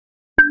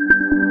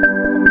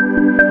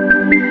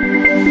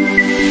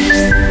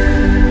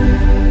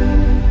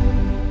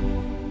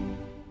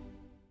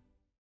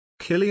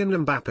Kylian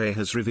Mbappe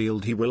has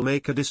revealed he will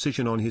make a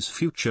decision on his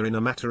future in a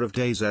matter of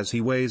days as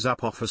he weighs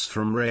up offers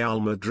from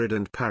Real Madrid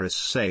and Paris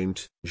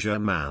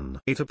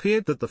Saint-Germain. It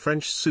appeared that the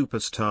French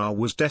superstar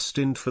was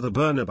destined for the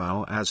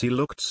Bernabeu as he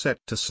looked set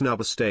to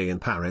snub a stay in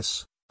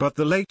Paris, but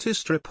the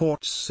latest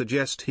reports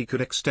suggest he could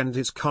extend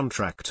his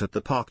contract at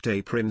the Parc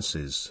des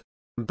Princes.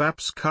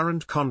 Mbappe's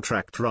current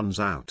contract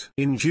runs out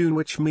in June,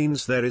 which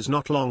means there is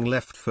not long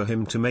left for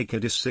him to make a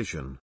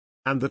decision.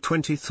 And the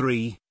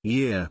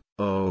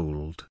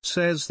 23-year-old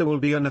says there will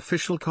be an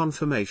official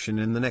confirmation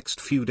in the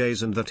next few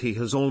days and that he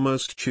has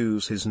almost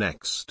choose his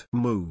next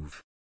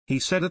move. He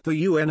said at the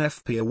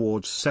UNFP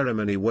Awards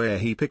ceremony, where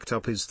he picked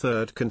up his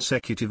third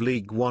consecutive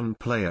League One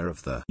Player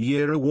of the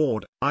Year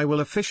award, "I will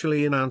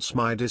officially announce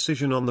my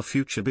decision on the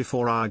future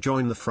before I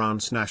join the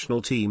France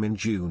national team in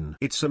June.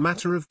 It's a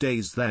matter of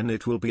days, then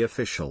it will be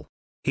official."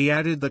 He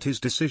added that his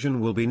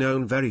decision will be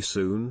known very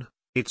soon.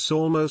 "It's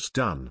almost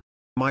done.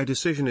 My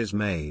decision is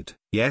made."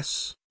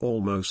 Yes,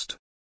 almost.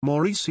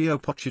 Mauricio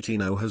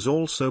Pochettino has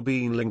also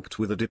been linked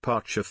with a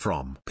departure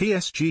from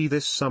PSG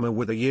this summer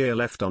with a year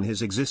left on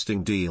his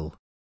existing deal.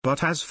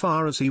 But as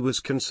far as he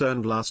was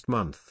concerned last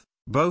month,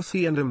 both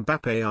he and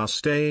Mbappe are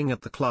staying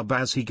at the club,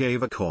 as he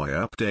gave a coy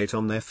update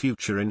on their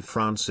future in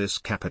France's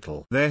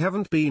capital. "There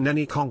haven't been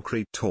any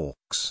concrete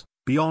talks,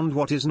 beyond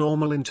what is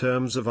normal in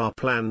terms of our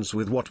plans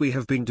with what we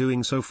have been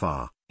doing so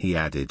far," he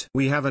added.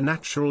 "We have a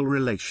natural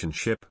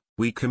relationship.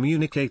 We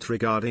communicate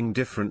regarding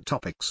different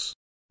topics."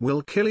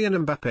 Will Kylian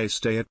Mbappe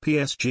stay at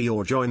PSG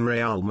or join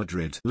Real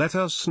Madrid? Let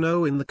us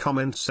know in the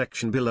comment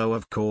section below.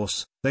 Of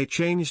course, they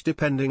change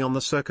depending on the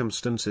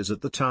circumstances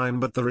at the time,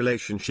 but the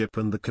relationship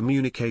and the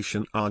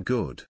communication are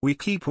good. We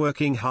keep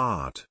working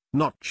hard,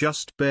 not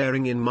just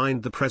bearing in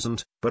mind the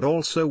present, but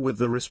also with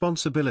the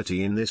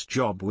responsibility in this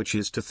job, which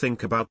is to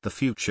think about the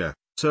future,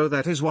 so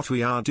that is what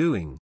we are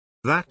doing.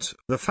 That,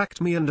 the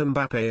fact me and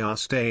Mbappe are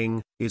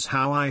staying, is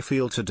how I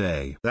feel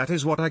today. That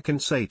is what I can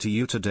say to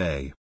you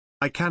today.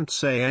 I can't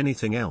say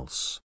anything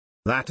else.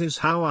 That is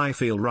how I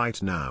feel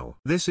right now.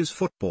 This is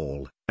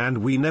football, and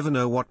we never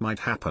know what might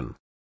happen.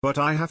 But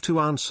I have to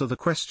answer the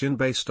question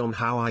based on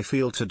how I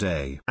feel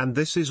today. And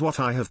this is what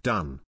I have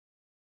done.